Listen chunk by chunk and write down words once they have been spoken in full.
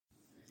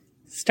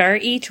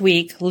Start each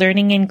week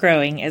learning and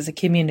growing as a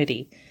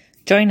community.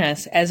 Join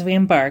us as we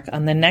embark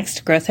on the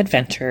next growth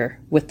adventure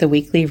with the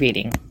weekly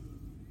reading.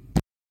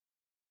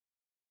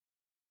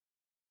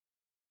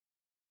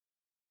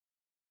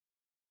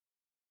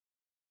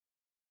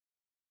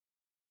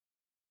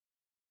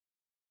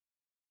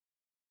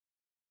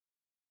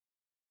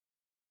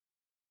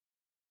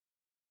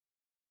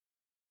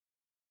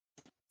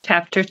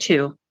 Chapter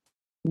 2.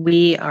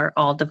 We are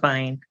all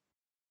divine.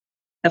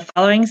 The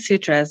following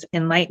sutras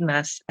enlighten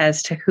us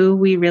as to who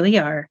we really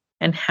are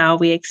and how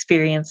we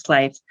experience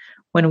life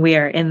when we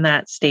are in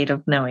that state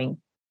of knowing.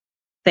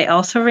 They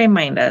also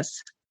remind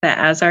us that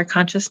as our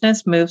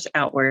consciousness moves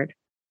outward,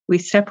 we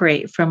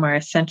separate from our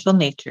essential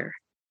nature.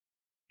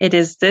 It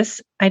is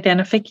this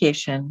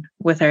identification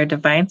with our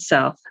divine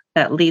self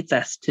that leads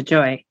us to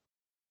joy.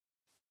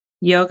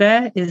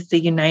 Yoga is the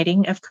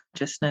uniting of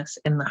consciousness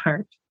in the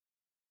heart.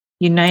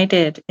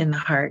 United in the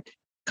heart,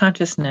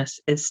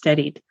 consciousness is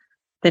steadied.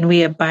 Then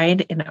we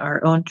abide in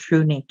our own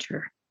true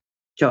nature,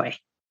 joy.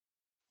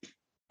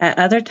 At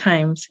other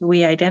times,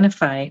 we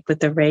identify with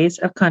the rays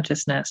of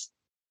consciousness,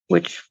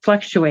 which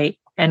fluctuate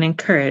and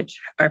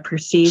encourage our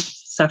perceived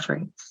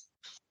suffering.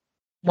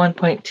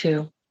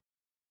 1.2.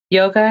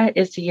 Yoga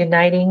is the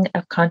uniting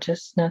of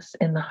consciousness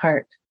in the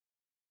heart.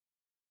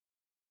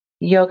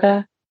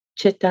 Yoga,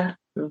 Chitta,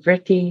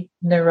 Vritti,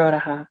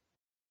 Nirodha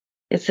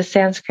is the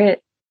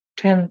Sanskrit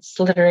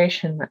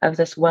transliteration of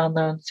this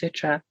well-known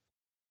sutra.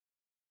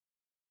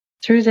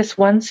 Through this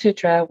one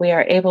sutra, we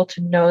are able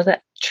to know the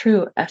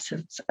true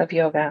essence of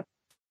yoga.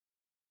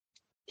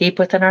 Deep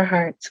within our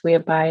hearts, we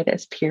abide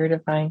as pure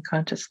divine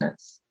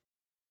consciousness.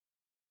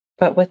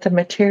 But with the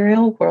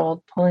material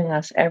world pulling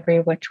us every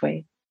which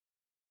way,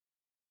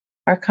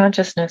 our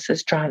consciousness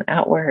is drawn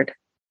outward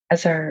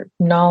as our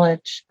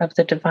knowledge of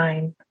the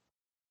divine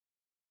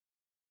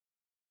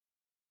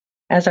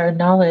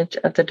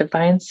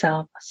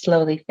self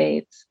slowly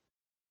fades.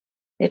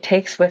 It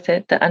takes with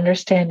it the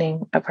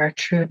understanding of our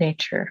true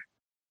nature.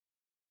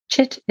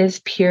 Chit is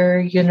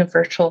pure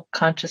universal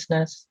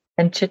consciousness,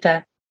 and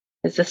Chitta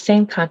is the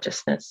same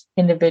consciousness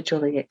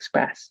individually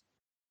expressed.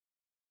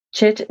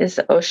 Chit is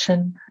the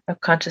ocean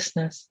of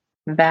consciousness,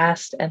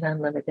 vast and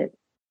unlimited.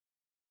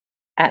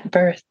 At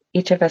birth,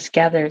 each of us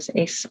gathers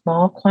a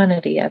small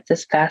quantity of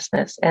this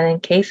vastness and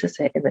encases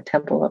it in the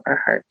temple of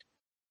our heart.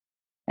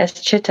 As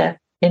Chitta,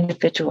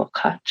 individual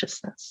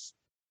consciousness.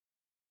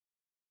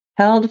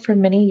 Held for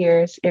many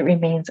years, it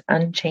remains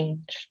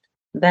unchanged.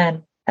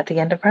 Then, at the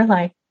end of our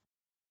life,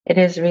 it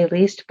is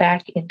released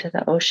back into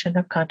the ocean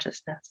of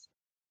consciousness.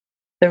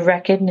 The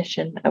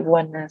recognition of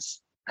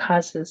oneness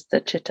causes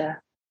the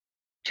Chitta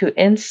to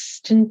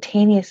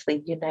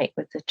instantaneously unite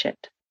with the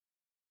Chit.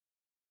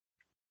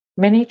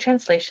 Many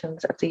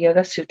translations of the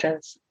Yoga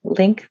Sutras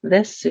link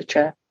this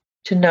sutra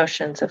to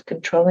notions of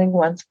controlling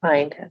one's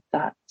mind and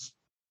thoughts,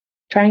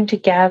 trying to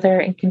gather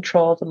and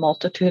control the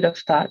multitude of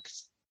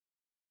thoughts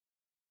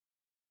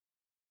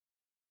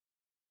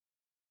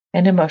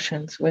and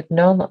emotions with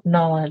no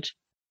knowledge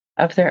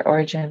of their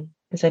origin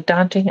is a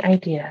daunting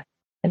idea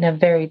and a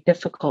very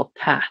difficult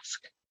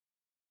task.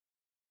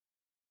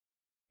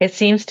 It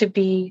seems to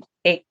be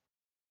a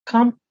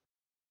compromised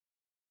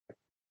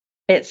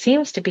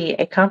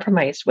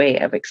way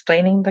of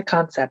explaining the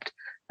concept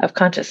of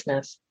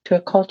consciousness to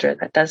a culture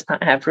that does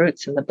not have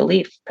roots in the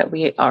belief that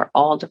we are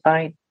all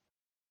divine.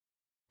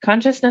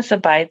 Consciousness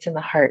abides in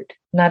the heart,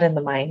 not in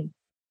the mind,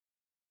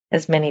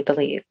 as many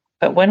believe.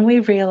 But when we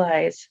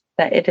realize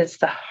that it is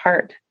the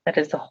heart that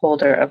is the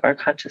holder of our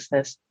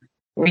consciousness,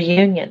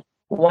 reunion,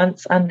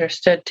 once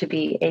understood to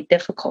be a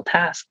difficult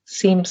task,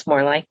 seems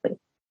more likely.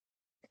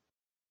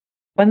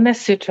 When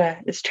this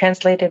sutra is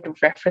translated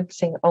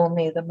referencing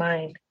only the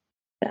mind,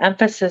 the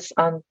emphasis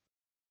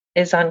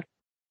is on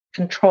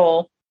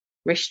control,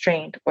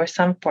 restraint, or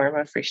some form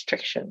of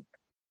restriction.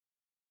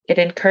 It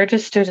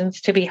encourages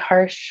students to be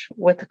harsh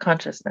with the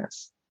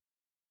consciousness.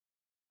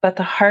 But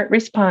the heart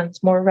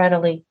responds more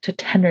readily to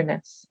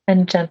tenderness,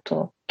 and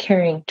gentle,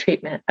 caring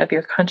treatment of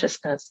your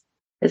consciousness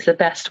is the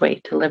best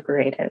way to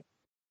liberate it.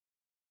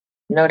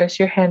 Notice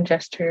your hand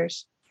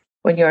gestures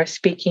when you are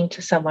speaking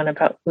to someone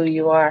about who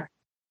you are.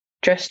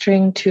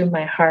 Gesturing to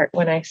my heart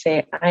when I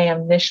say, I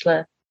am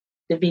Nishla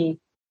Devi,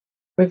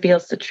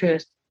 reveals the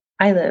truth.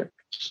 I live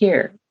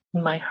here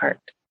in my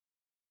heart.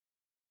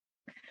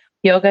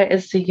 Yoga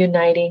is the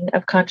uniting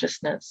of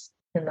consciousness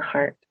in the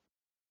heart.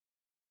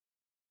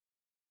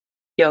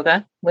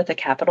 Yoga with a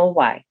capital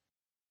Y.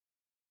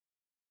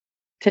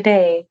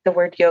 Today, the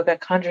word yoga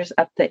conjures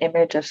up the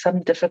image of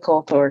some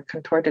difficult or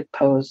contorted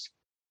pose.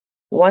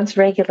 Once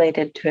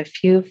regulated to a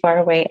few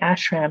faraway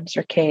ashrams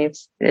or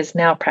caves, it is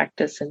now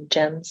practiced in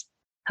gyms,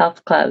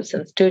 health clubs,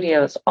 and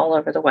studios all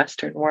over the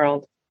Western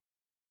world.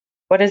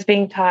 What is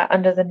being taught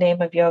under the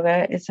name of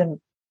yoga is a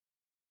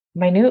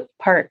minute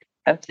part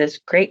of this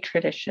great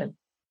tradition,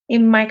 a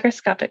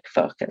microscopic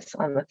focus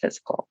on the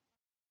physical.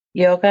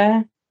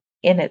 Yoga,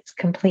 in its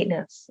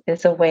completeness,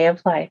 is a way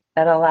of life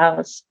that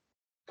allows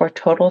for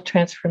total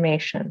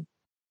transformation.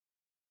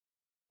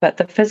 But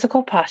the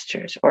physical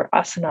postures, or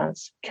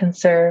asanas, can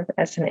serve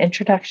as an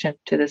introduction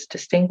to this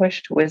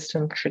distinguished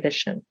wisdom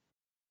tradition.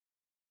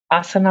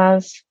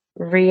 Asanas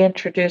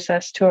reintroduce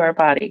us to our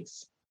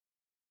bodies.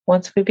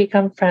 Once we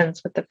become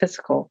friends with the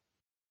physical,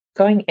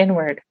 going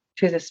inward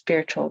to the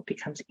spiritual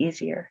becomes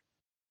easier.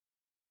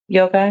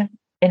 Yoga,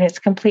 in its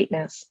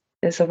completeness,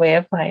 is a way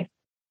of life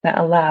that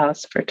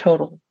allows for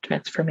total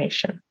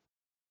transformation.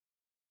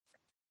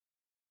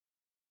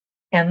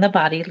 And the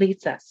body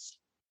leads us.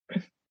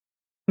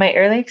 My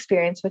early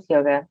experience with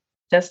yoga,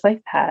 just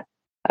like that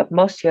of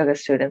most yoga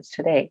students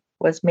today,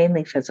 was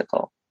mainly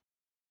physical.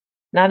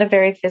 Not a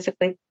very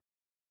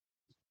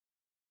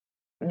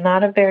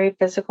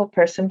physical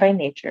person by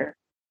nature,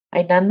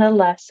 I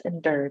nonetheless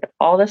endured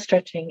all the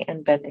stretching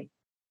and bending,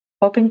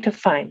 hoping to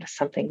find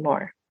something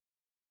more.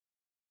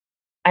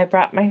 I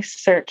brought my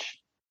search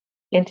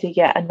into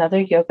yet another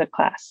yoga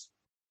class,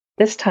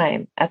 this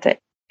time at the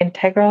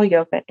Integral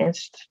Yoga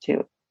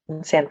Institute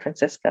in San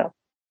Francisco.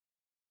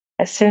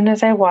 As soon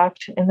as I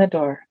walked in the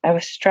door, I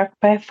was struck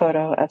by a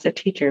photo of the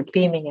teacher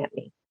beaming at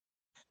me.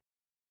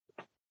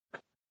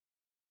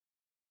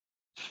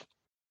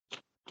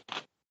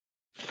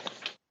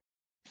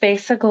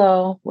 Face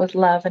aglow with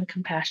love and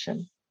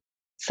compassion.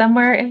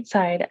 Somewhere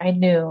inside, I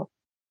knew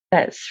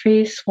that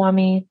Sri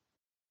Swami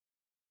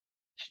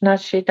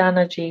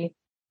Shnachidanaji,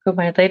 whom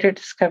I later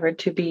discovered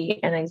to be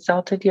an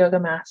exalted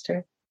yoga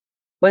master,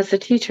 was the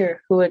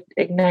teacher who would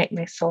ignite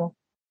my soul,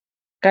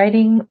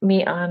 guiding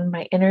me on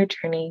my inner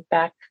journey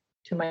back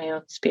to my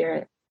own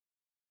spirit.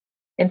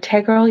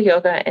 Integral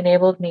yoga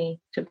enabled me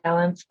to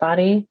balance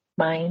body,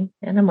 mind,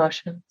 and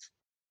emotions,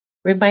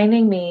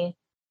 reminding me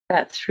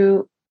that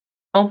through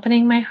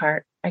opening my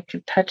heart, I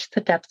could touch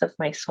the depth of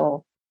my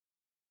soul.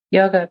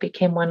 Yoga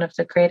became one of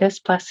the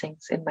greatest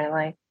blessings in my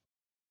life.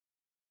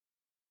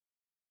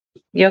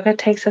 Yoga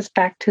takes us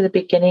back to the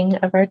beginning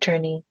of our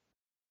journey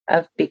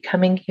of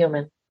becoming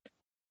human.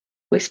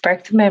 We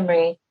spark the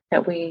memory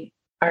that we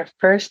are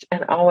first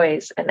and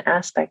always an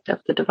aspect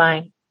of the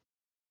divine.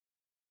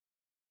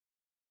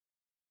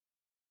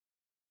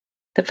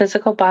 The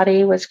physical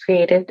body was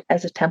created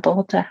as a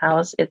temple to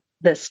house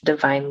this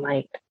divine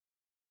light.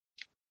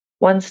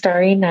 One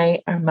starry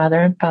night, our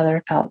mother and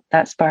father felt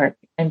that spark,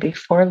 and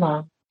before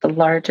long, the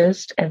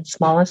largest and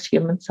smallest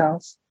human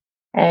cells,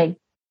 egg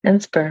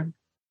and sperm,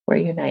 were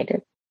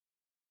united.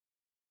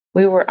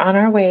 We were on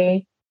our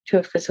way to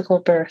a physical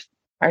birth.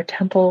 Our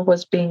temple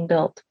was being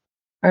built.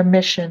 Our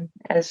mission,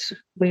 as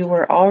we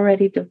were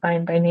already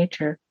divine by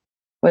nature,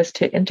 was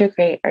to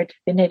integrate our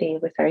divinity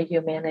with our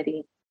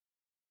humanity.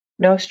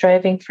 No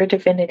striving for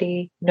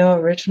divinity, no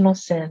original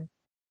sin,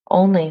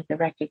 only the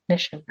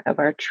recognition of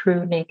our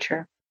true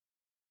nature.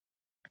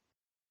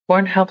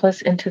 Born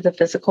helpless into the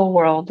physical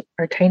world,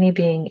 our tiny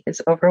being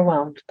is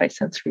overwhelmed by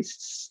sensory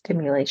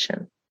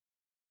stimulation.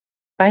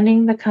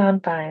 Finding the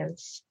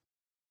confines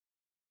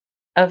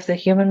of the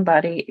human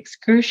body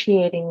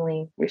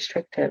excruciatingly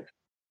restrictive,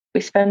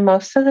 we spend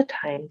most of the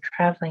time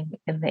traveling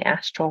in the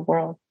astral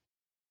world,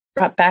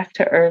 brought back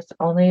to earth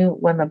only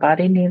when the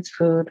body needs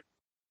food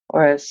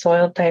or a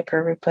soiled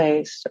diaper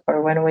replaced,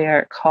 or when we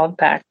are called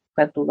back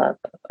by the love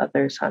of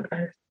others on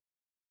earth.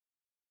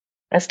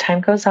 As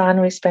time goes on,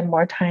 we spend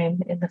more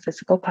time in the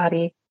physical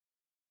body,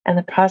 and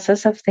the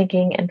process of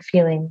thinking and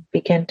feeling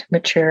begin to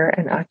mature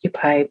and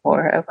occupy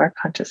more of our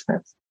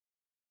consciousness.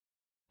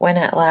 When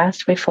at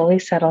last we fully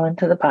settle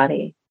into the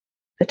body,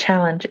 the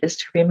challenge is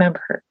to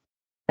remember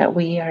that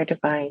we are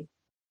divine,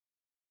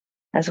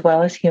 as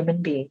well as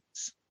human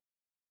beings.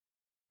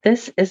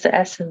 This is the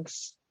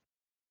essence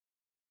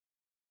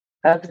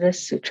of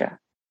this sutra,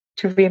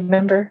 to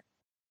remember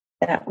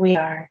that we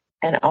are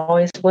and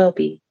always will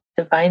be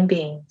divine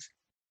beings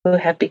who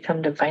have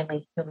become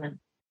divinely human.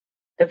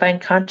 Divine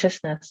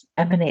consciousness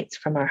emanates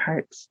from our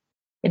hearts,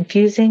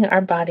 infusing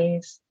our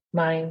bodies,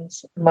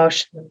 minds,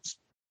 emotions,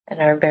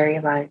 and our very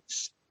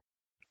lives.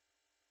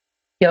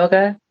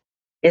 Yoga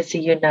is the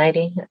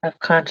uniting of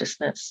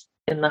consciousness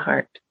in the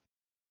heart.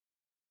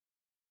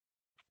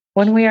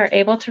 When we are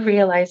able to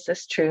realize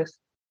this truth,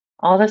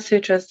 all the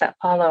sutras that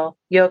follow,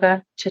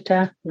 yoga,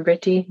 chitta,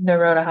 vritti,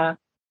 nirodha,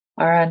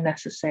 are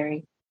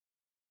unnecessary.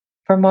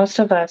 For most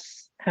of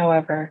us,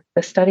 however,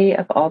 the study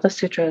of all the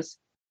sutras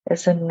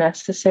is a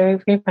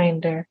necessary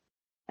reminder,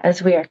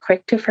 as we are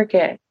quick to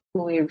forget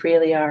who we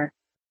really are.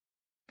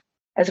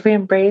 As we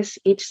embrace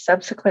each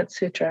subsequent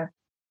sutra,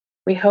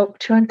 we hope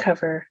to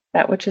uncover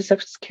that which is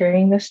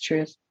obscuring this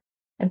truth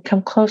and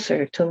come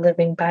closer to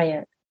living by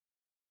it.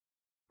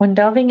 When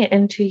delving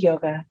into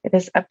yoga, it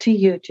is up to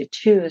you to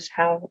choose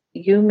how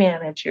you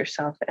manage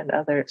yourself and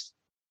others.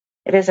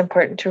 It is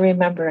important to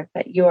remember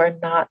that you are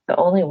not the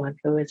only one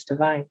who is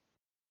divine.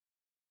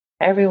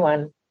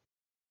 Everyone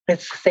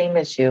is the same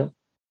as you,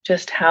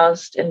 just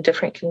housed in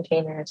different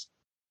containers,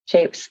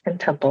 shapes, and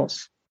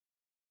temples.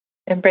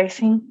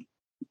 Embracing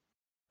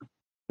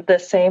the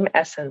same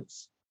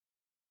essence,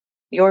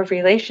 your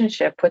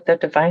relationship with the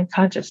divine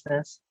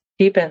consciousness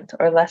deepens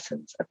or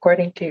lessens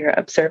according to your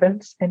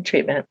observance and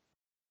treatment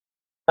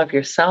of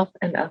yourself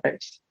and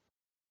others.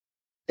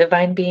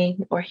 Divine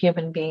being or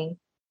human being,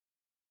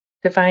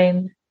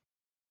 divine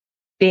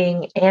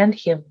being and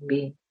human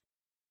being,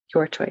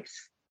 your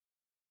choice.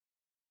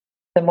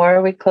 The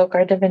more we cloak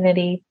our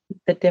divinity,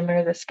 the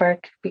dimmer the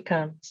spark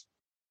becomes.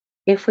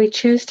 If we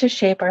choose to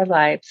shape our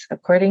lives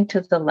according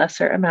to the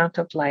lesser amount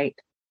of light,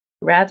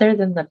 rather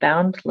than the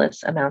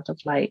boundless amount of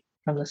light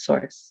from the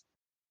source,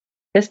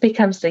 this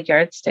becomes the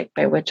yardstick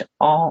by which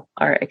all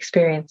our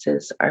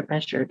experiences are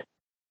measured.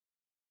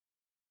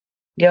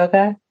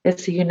 Yoga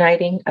is the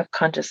uniting of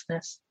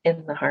consciousness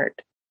in the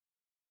heart.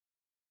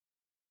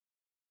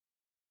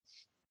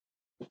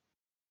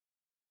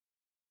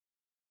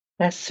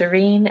 As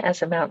serene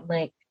as a mountain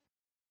lake.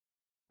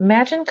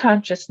 Imagine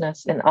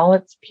consciousness in all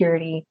its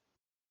purity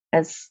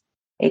as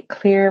a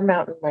clear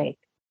mountain lake.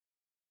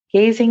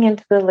 Gazing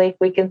into the lake,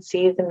 we can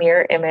see the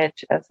mirror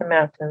image of the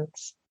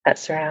mountains that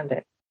surround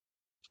it.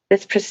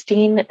 This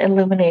pristine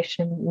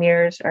illumination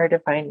mirrors our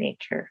divine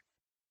nature.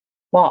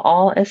 While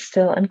all is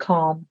still and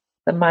calm,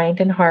 the mind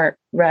and heart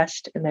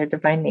rest in their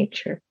divine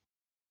nature,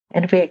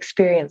 and we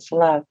experience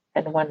love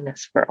and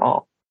oneness for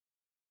all.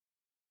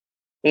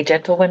 A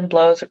gentle wind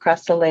blows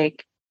across the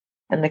lake,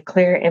 and the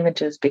clear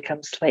images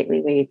become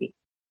slightly wavy.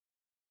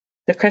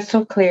 The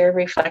crystal clear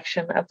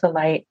reflection of the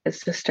light is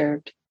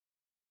disturbed,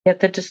 yet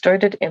the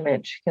distorted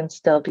image can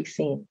still be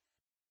seen.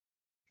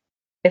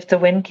 If the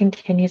wind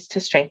continues to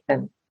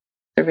strengthen,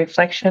 the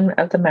reflection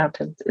of the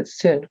mountains is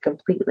soon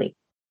completely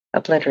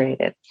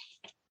obliterated.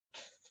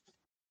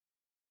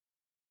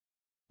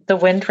 The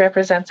wind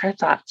represents our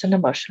thoughts and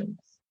emotions,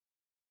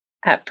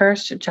 at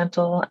first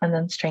gentle and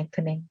then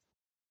strengthening.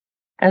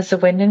 As the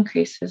wind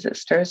increases, it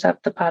stirs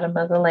up the bottom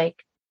of the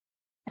lake,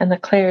 and the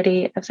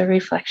clarity of the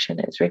reflection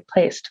is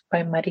replaced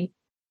by muddy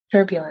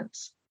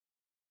turbulence.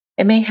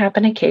 It may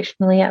happen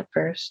occasionally at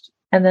first,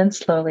 and then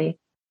slowly,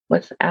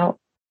 without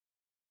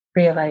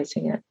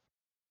realizing it.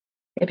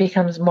 It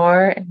becomes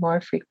more and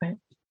more frequent.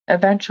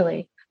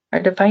 Eventually, our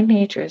divine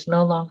nature is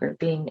no longer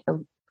being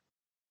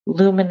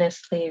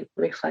luminously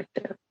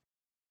reflective.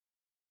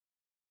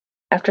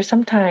 After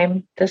some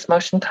time, this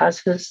motion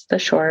causes the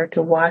shore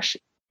to wash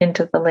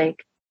into the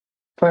lake,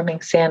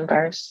 forming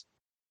sandbars.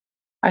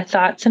 Our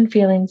thoughts and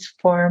feelings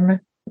form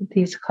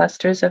these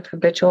clusters of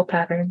habitual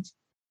patterns,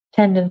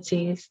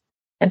 tendencies,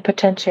 and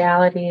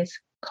potentialities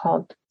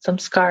called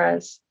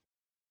samskaras.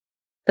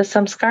 The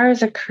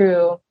samskaras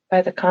accrue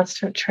by the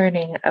constant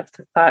churning of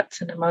the thoughts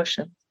and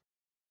emotions.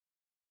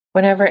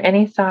 Whenever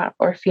any thought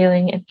or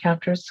feeling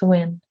encounters the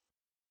wind,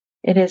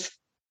 it is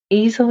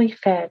easily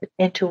fed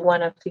into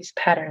one of these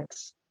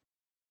patterns.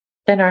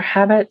 Then our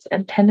habits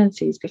and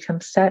tendencies become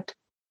set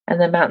and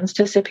the mountains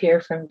disappear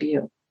from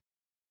view.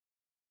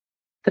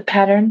 The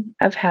pattern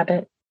of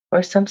habit or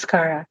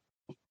samskara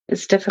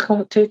is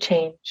difficult to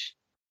change,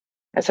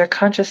 as our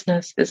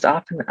consciousness is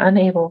often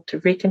unable to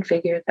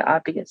reconfigure the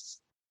obvious.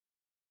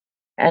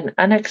 An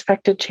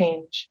unexpected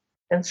change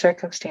in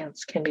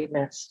circumstance can be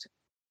missed.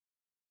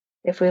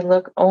 If we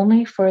look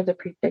only for the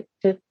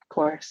predicted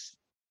course,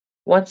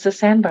 once the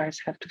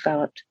sandbars have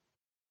developed,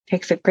 it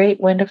takes a great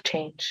wind of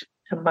change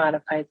to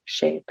modify their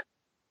shape.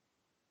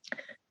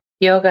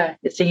 Yoga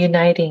is the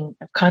uniting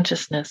of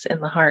consciousness in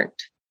the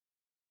heart.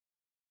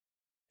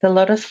 The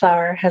lotus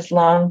flower has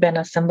long been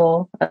a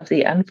symbol of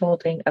the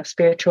unfolding of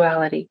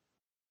spirituality.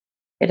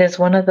 It is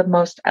one of the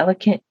most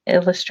elegant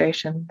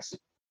illustrations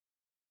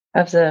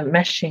of the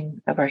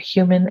meshing of our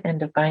human and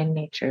divine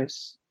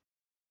natures.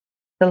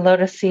 The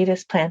lotus seed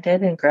is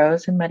planted and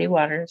grows in muddy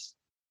waters,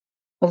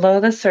 below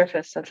the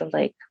surface of the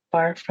lake,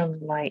 far from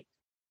light.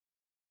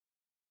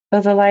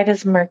 Though the light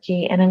is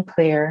murky and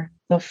unclear,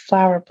 the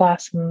flower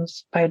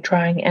blossoms by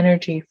drawing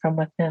energy from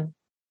within.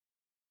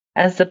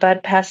 As the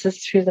bud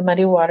passes through the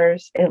muddy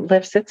waters, it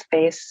lifts its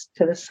face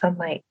to the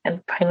sunlight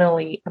and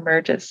finally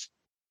emerges.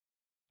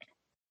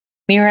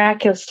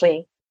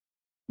 Miraculously,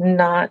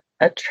 not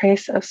a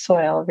trace of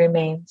soil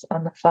remains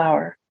on the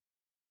flower.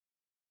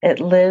 It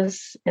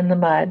lives in the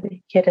mud,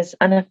 yet is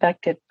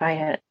unaffected by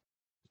it.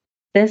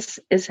 This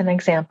is an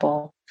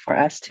example for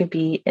us to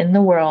be in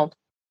the world,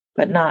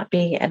 but not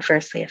be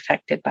adversely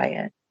affected by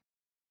it.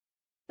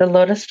 The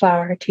lotus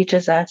flower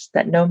teaches us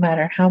that no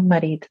matter how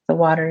muddied the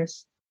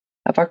waters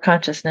of our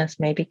consciousness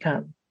may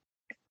become,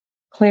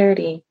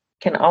 clarity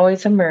can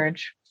always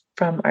emerge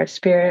from our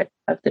spirit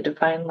of the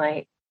divine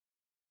light.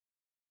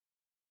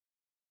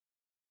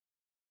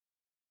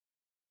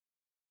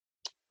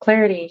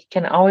 Clarity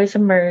can always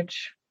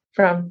emerge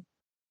from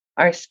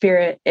our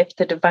spirit if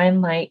the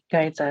divine light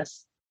guides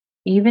us,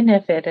 even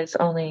if it is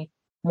only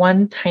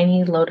one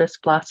tiny lotus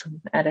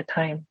blossom at a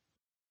time.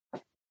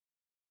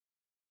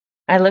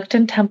 I looked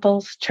in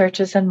temples,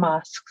 churches, and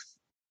mosques.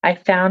 I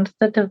found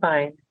the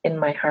divine in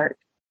my heart.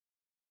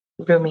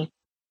 Rumi.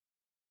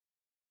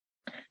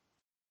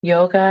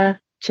 Yoga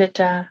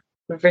Chitta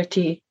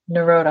Vritti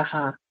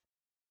Nirodha.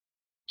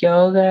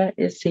 Yoga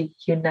is the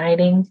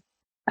uniting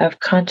of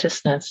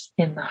consciousness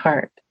in the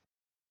heart.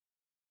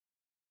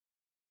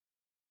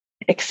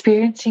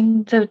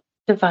 Experiencing the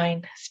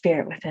divine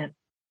spirit within.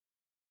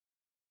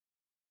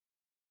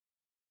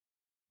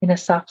 In a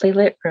softly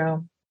lit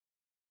room,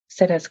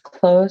 sit as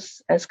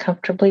close as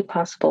comfortably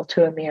possible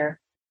to a mirror.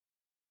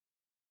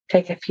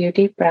 Take a few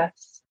deep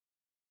breaths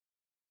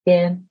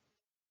in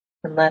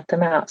and let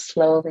them out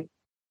slowly.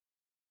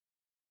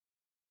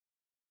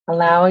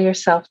 Allow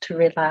yourself to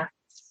relax.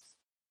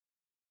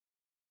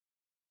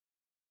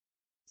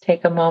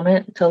 Take a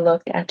moment to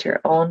look at your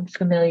own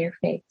familiar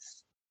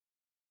face.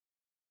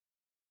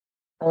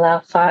 Allow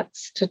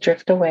thoughts to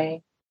drift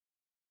away.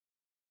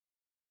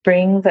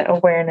 Bring the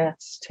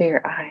awareness to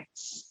your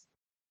eyes.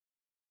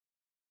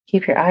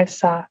 Keep your eyes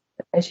soft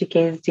as you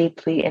gaze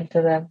deeply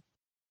into them.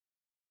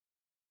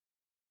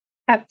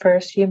 At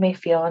first, you may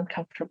feel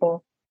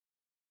uncomfortable.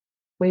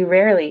 We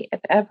rarely,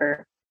 if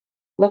ever,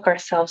 look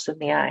ourselves in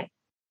the eye.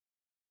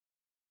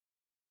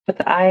 But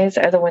the eyes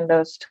are the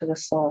windows to the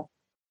soul.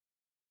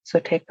 So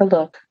take a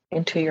look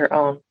into your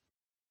own.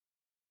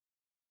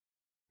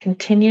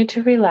 Continue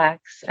to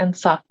relax and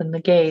soften the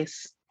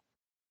gaze.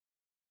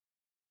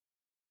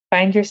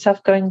 Find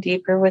yourself going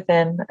deeper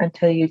within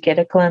until you get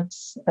a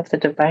glimpse of the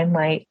divine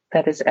light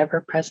that is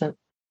ever present.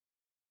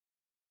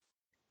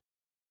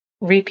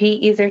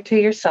 Repeat either to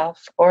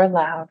yourself or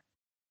aloud,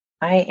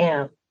 I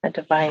am a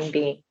divine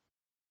being.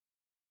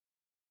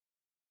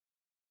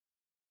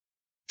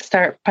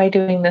 Start by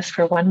doing this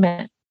for 1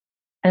 minute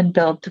and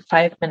build to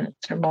 5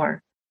 minutes or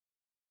more.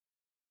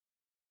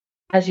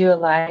 As you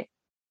allow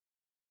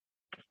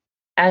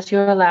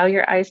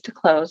your eyes to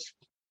close,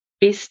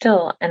 be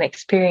still and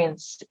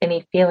experience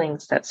any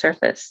feelings that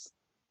surface.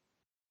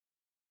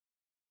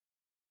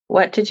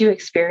 What did you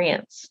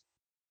experience?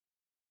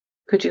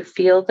 Could you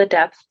feel the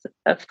depth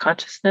of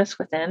consciousness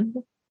within?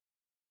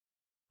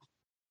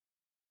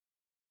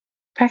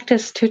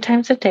 Practice 2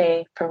 times a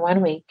day for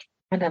 1 week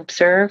and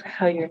observe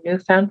how your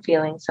newfound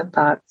feelings and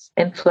thoughts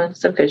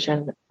influence the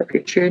vision of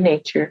your true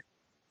nature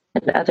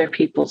and other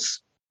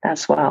people's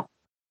as well.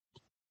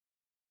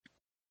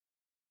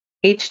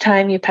 Each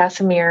time you pass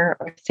a mirror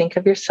or think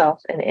of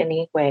yourself in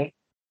any way,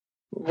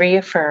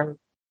 reaffirm,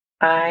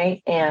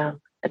 I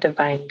am a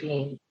divine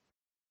being.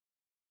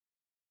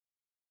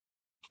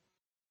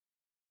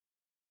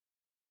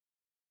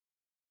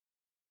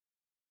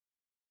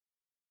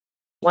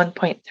 One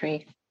point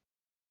three.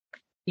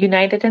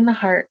 United in the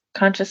heart,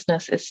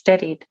 consciousness is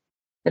steadied,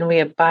 then we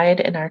abide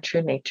in our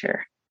true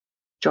nature,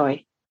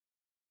 joy.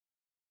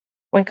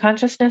 When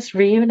consciousness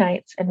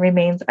reunites and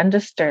remains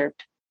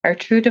undisturbed, our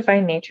true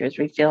divine nature is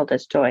revealed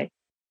as joy.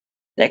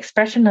 The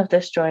expression of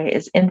this joy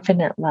is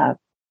infinite love,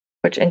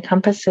 which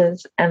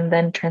encompasses and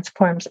then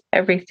transforms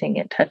everything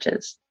it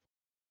touches.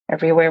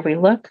 Everywhere we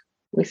look,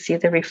 we see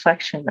the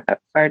reflection of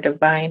our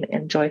divine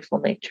and joyful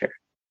nature.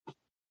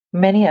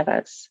 Many of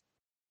us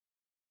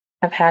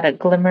have had a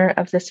glimmer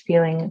of this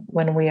feeling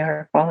when we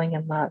are falling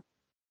in love.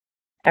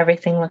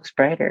 Everything looks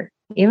brighter.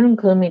 Even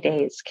gloomy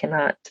days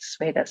cannot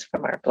dissuade us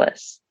from our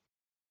bliss.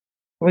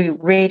 We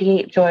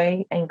radiate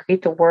joy and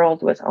greet the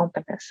world with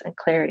openness and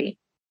clarity.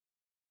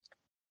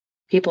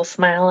 People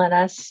smile at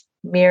us,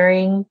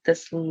 mirroring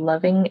this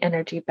loving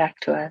energy back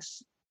to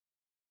us.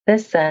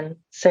 This then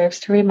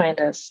serves to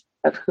remind us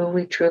of who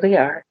we truly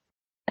are,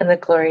 and the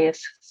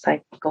glorious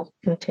cycle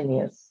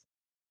continues.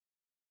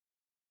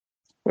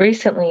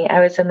 Recently,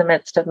 I was in the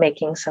midst of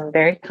making some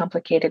very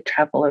complicated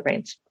travel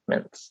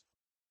arrangements.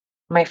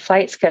 My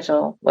flight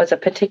schedule was a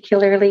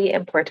particularly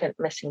important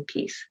missing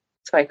piece,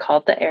 so I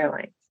called the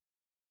airline.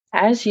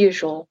 As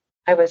usual,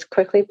 I was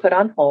quickly put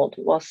on hold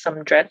while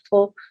some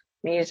dreadful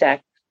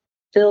music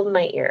filled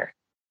my ear.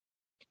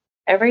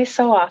 Every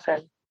so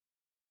often,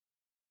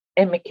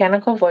 a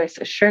mechanical voice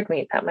assured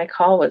me that my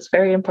call was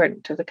very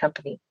important to the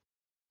company.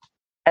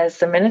 As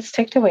the minutes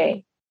ticked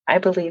away, I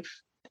believed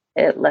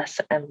it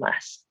less and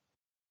less.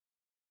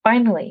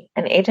 Finally,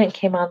 an agent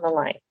came on the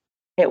line.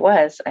 It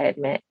was, I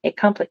admit, a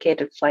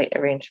complicated flight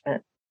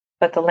arrangement,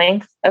 but the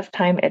length of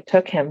time it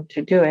took him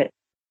to do it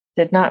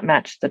did not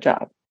match the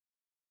job.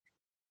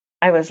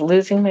 I was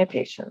losing my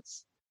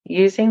patience.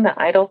 Using the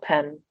idle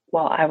pen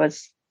while I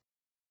was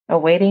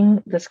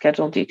awaiting the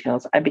scheduled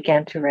details, I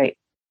began to write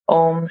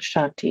Om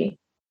Shanti,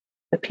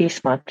 the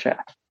peace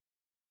mantra,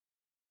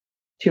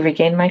 to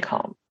regain my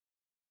calm.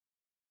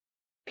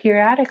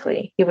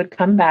 Periodically, he would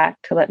come back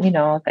to let me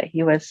know that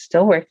he was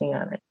still working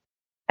on it.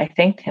 I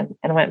thanked him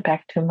and went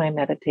back to my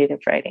meditative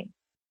writing.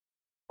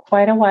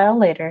 Quite a while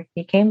later,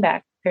 he came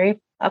back very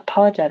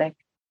apologetic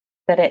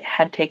that it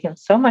had taken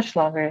so much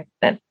longer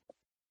than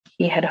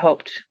he had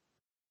hoped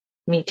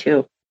me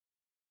to.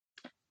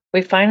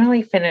 We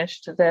finally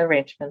finished the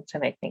arrangements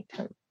and I thanked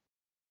him.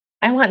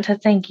 I want to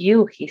thank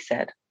you, he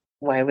said.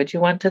 Why would you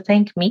want to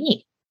thank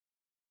me?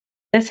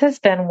 This has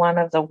been one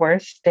of the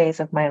worst days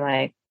of my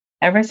life.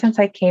 Ever since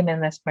I came in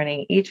this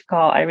morning, each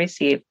call I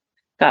received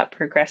got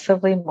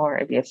progressively more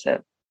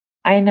abusive.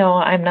 I know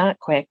I'm not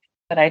quick,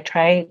 but I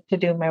try to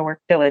do my work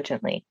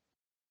diligently.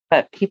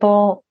 But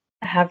people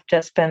have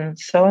just been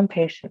so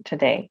impatient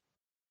today.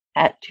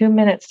 At 2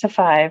 minutes to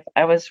 5,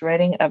 I was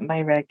writing up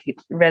my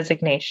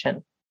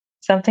resignation.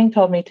 Something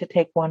told me to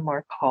take one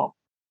more call.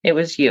 It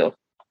was you.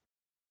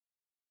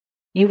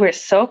 You were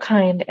so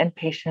kind and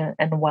patient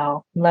and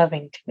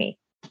loving to me.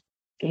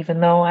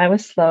 Even though I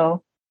was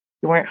slow,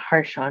 you weren't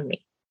harsh on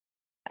me.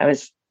 I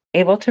was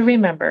able to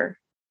remember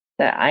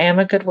that I am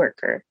a good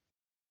worker.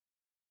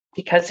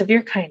 Because of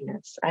your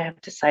kindness, I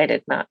have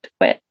decided not to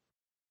quit.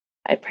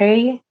 I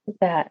pray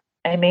that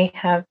I may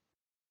have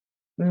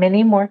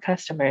many more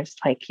customers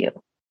like you.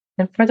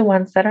 And for the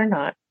ones that are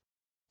not,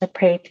 I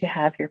pray to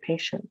have your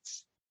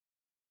patience.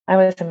 I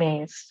was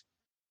amazed.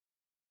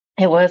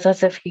 It was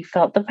as if he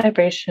felt the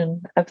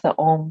vibration of the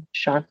Om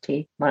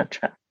Shanti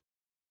mantra,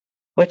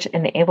 which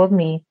enabled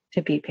me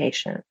to be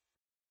patient.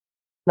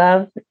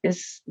 Love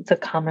is the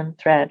common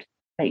thread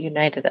that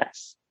united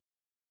us.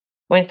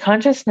 When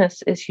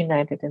consciousness is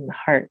united in the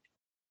heart,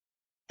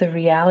 the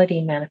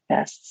reality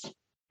manifests,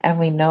 and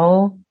we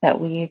know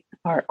that we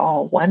are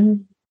all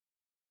one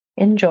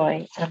in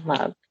joy and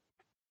love.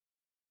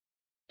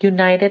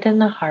 United in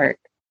the heart,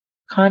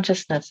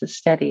 consciousness is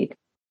steadied.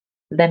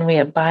 Then we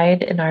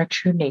abide in our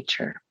true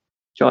nature,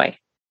 joy.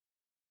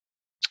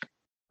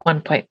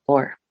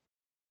 1.4.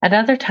 At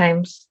other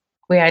times,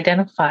 we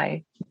identify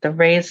the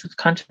rays of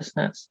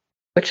consciousness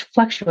which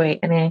fluctuate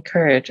and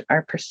encourage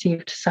our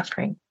perceived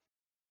suffering.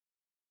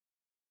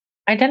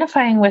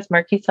 Identifying with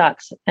murky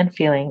thoughts and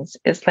feelings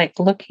is like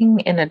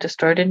looking in a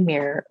distorted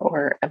mirror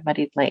or a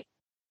muddied lake.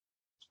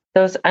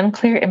 Those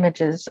unclear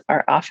images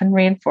are often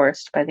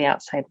reinforced by the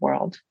outside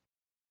world.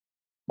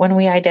 When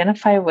we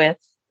identify with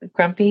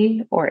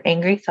grumpy or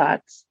angry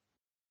thoughts,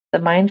 the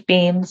mind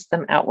beams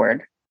them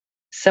outward.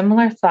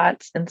 Similar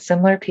thoughts and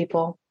similar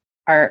people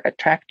are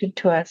attracted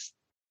to us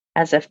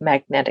as if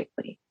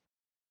magnetically.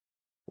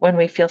 When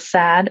we feel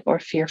sad or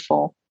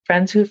fearful,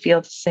 friends who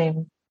feel the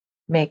same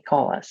may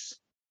call us.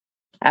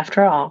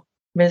 After all,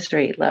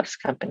 misery loves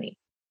company.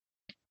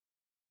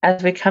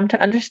 As we come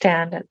to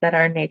understand that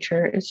our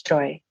nature is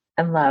joy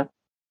and love,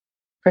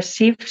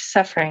 perceived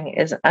suffering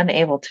is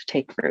unable to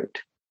take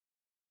root.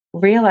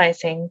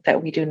 Realizing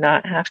that we do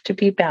not have to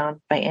be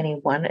bound by any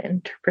one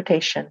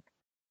interpretation,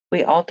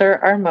 we alter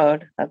our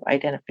mode of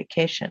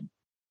identification.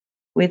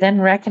 We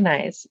then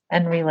recognize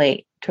and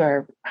relate to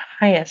our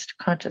highest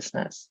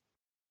consciousness.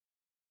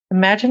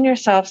 Imagine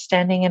yourself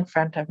standing in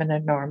front of an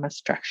enormous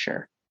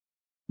structure,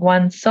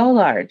 one so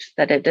large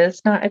that it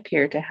does not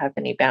appear to have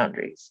any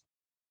boundaries.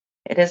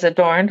 It is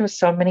adorned with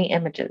so many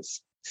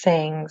images,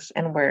 sayings,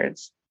 and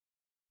words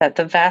that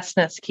the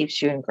vastness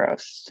keeps you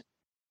engrossed.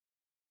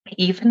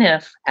 Even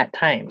if, at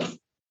times,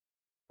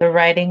 the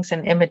writings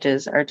and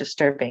images are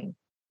disturbing,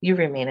 you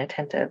remain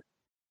attentive.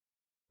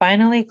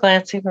 Finally,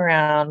 glancing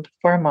around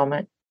for a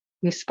moment,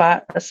 you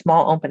spot a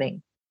small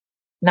opening,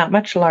 not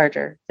much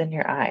larger than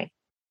your eye.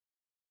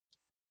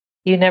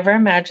 You never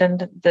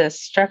imagined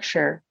this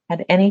structure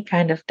had any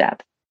kind of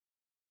depth.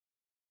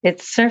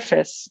 Its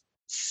surface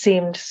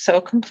seemed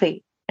so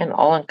complete and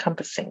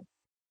all-encompassing.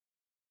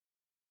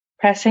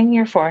 Pressing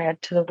your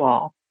forehead to the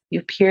wall,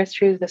 you peer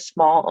through the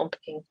small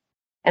opening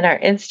and are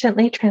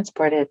instantly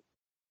transported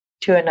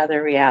to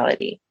another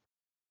reality,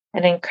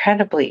 an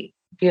incredibly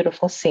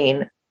beautiful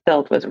scene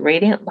filled with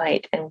radiant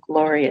light and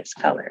glorious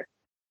color.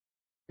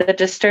 The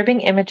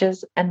disturbing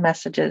images and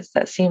messages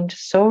that seemed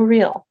so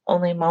real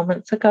only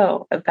moments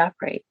ago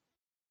evaporate,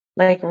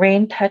 like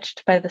rain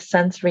touched by the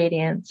sun's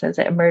radiance as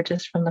it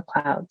emerges from the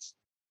clouds.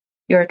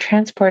 You are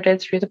transported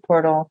through the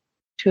portal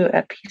to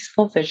a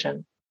peaceful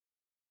vision.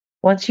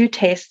 Once you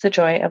taste the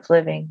joy of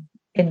living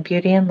in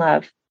beauty and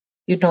love,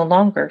 you no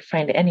longer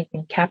find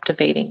anything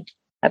captivating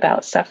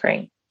about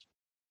suffering.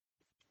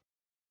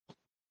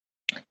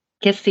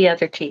 Kiss the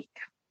other cheek.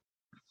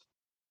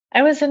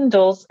 I was in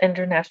Dulles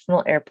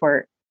International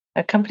Airport,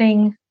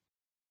 accompanying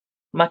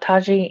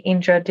Mataji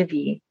Indra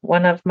Devi,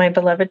 one of my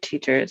beloved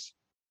teachers,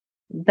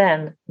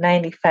 then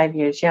 95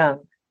 years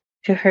young,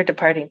 to her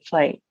departing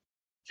flight.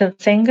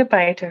 Since saying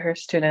goodbye to her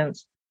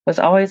students was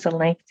always a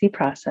lengthy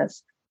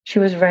process, she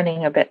was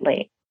running a bit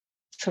late.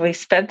 So we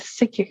sped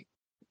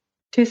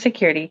to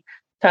security,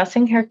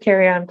 tossing her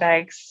carry-on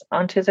bags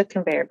onto the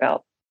conveyor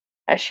belt.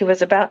 As she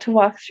was about to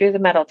walk through the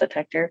metal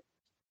detector,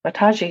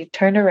 Mataji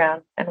turned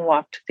around and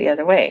walked the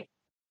other way.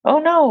 Oh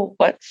no,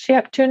 what's she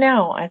up to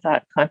now?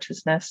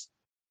 Conscious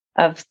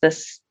of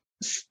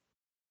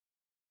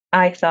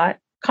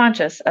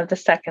the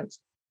seconds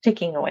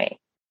ticking away.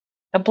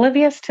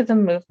 Oblivious to the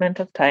movement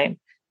of time,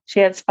 she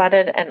had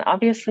spotted an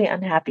obviously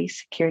unhappy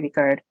security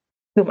guard,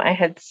 whom I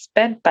had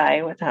sped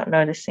by without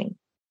noticing.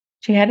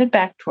 She headed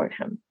back toward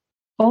him,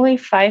 fully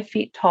 5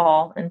 feet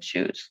tall in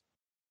shoes.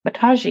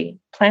 Mataji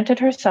planted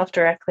herself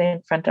directly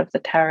in front of the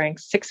towering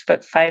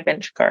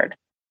 6'5" guard.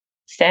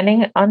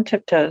 Standing on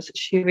tiptoes,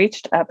 she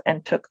reached up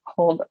and took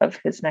hold of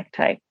his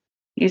necktie.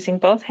 Using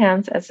both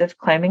hands as if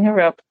climbing a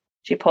rope,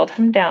 she pulled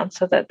him down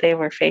so that they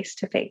were face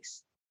to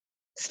face.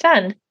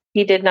 Stunned,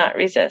 he did not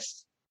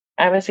resist.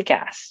 I was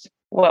aghast.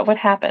 What would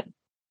happen?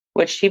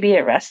 Would she be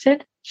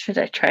arrested? Should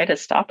I try to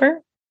stop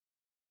her?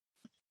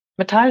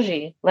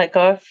 Mataji let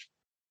go of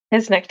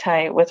his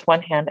necktie with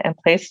one hand and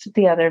placed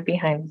the other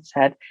behind his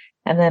head,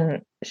 and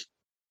then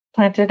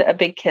planted a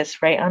big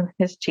kiss right on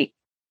his cheek,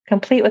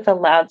 complete with a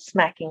loud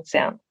smacking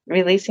sound,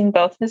 releasing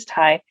both his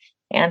tie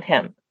and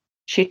him.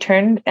 She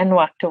turned and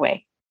walked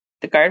away.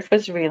 The guard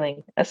was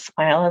reeling, a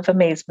smile of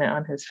amazement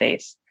on his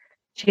face.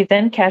 She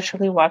then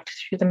casually walked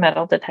through the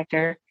metal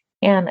detector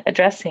Anne,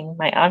 addressing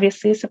my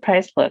obviously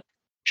surprised look,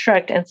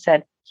 shrugged and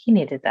said he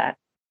needed that,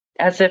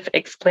 as if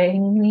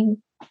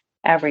explaining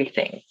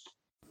everything.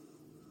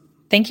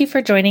 Thank you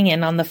for joining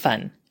in on the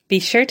fun. Be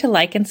sure to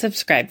like and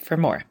subscribe for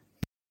more.